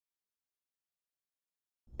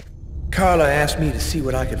Carla asked me to see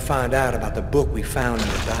what I could find out about the book we found in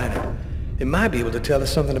the diner. It might be able to tell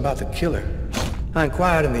us something about the killer. I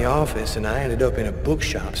inquired in the office, and I ended up in a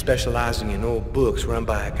bookshop specializing in old books run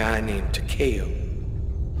by a guy named Takeo.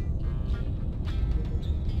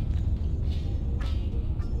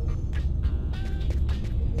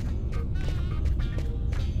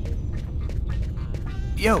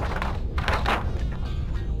 Yo!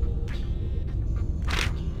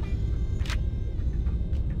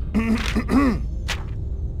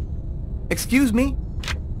 Excuse me?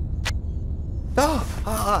 Oh,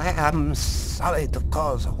 I am sorry to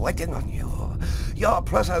cause waiting on you. Your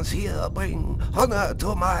presence here brings honor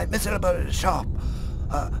to my miserable shop.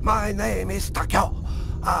 My name is Takeo.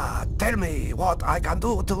 Tell me what I can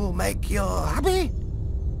do to make you happy?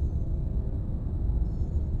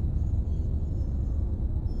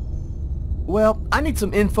 Well, I need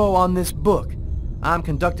some info on this book. I'm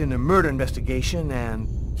conducting a murder investigation and...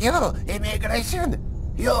 You, immigration?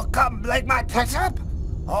 You come like my tax up?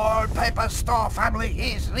 All paper store family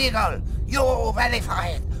is legal. You verify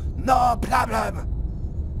it. No problem.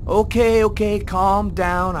 Okay, calm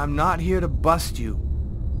down. I'm not here to bust you.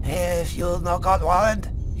 If you no got warrant,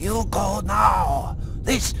 you go now.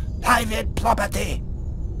 This private property.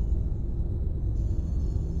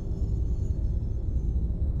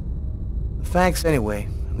 Thanks anyway.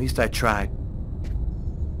 At least I tried.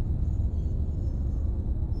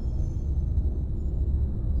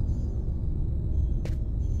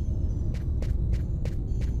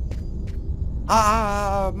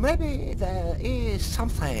 Maybe there is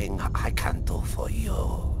something I can do for you.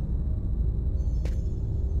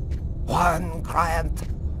 One client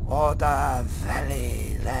ordered a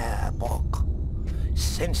very rare book.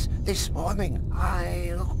 Since this morning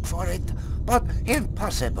I looked for it, but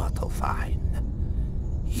impossible to find.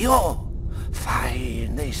 You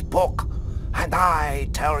find this book, and I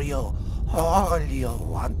tell you all you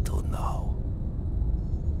want to know.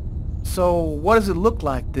 So, what does it look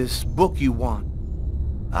like, this book you want?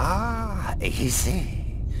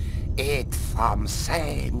 Easy. It from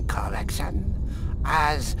same collection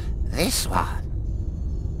as this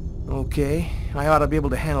one. Okay, I ought to be able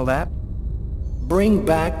to handle that. Bring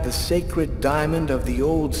back the sacred diamond of the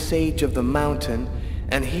old sage of the mountain,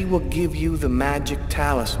 and he will give you the magic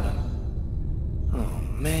talisman. Oh,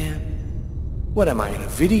 man. What am I, in a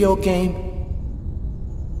video game?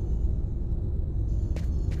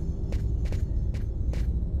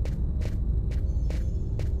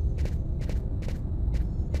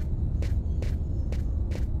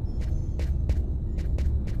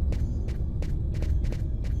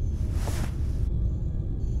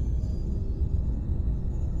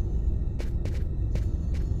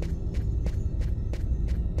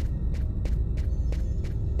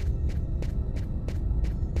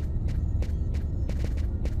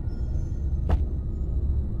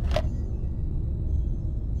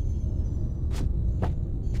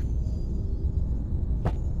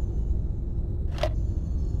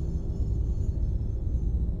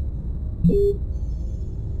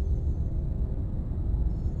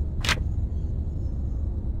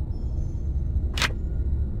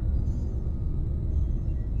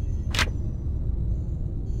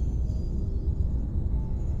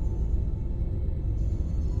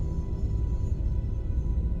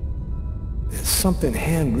 Something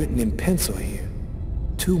handwritten in pencil here.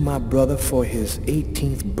 To my brother for his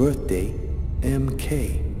 18th birthday,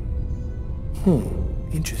 MK.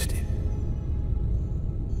 Interesting.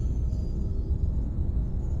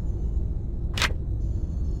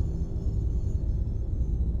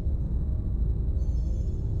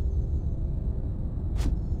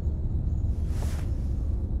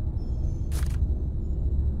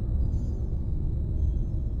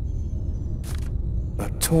 A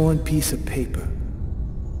torn piece of paper.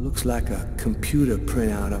 Looks like a computer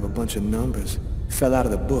printout of a bunch of numbers. Fell out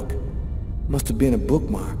of the book. Must have been a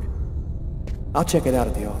bookmark. I'll check it out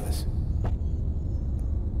at the office.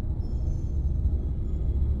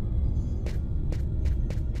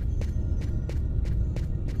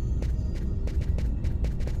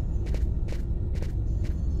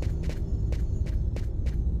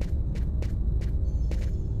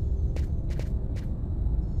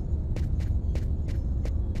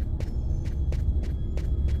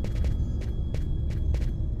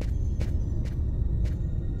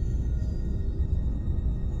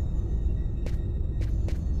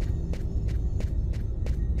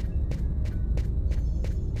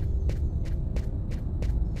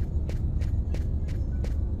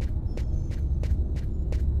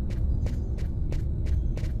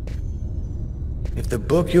 If the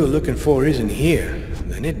book you're looking for isn't here,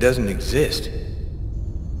 then it doesn't exist.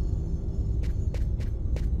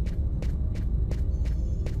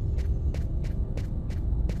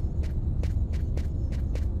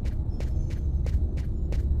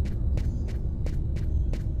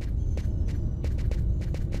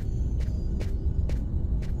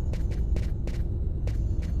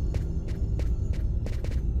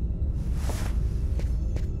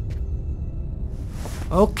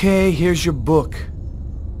 Okay, here's your book.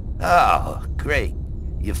 Oh, great.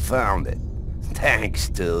 You found it. Thanks,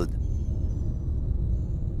 dude.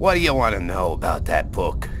 What do you want to know about that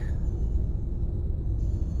book?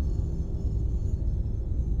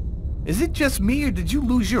 Is it just me, or did you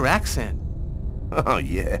lose your accent? Oh,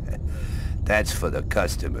 yeah. That's for the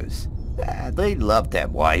customers. They love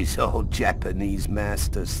that wise old Japanese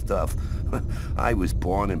master stuff. I was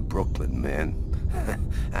born in Brooklyn, man.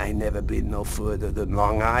 I never been no further than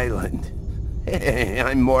Long Island.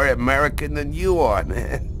 I'm more American than you are,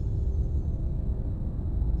 man.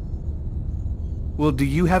 Well, do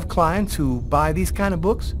you have clients who buy these kind of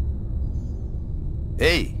books?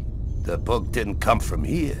 Hey, the book didn't come from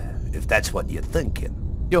here, if that's what you're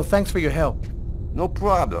thinking. Yo, thanks for your help. No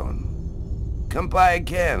problem. Come by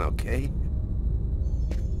again, okay?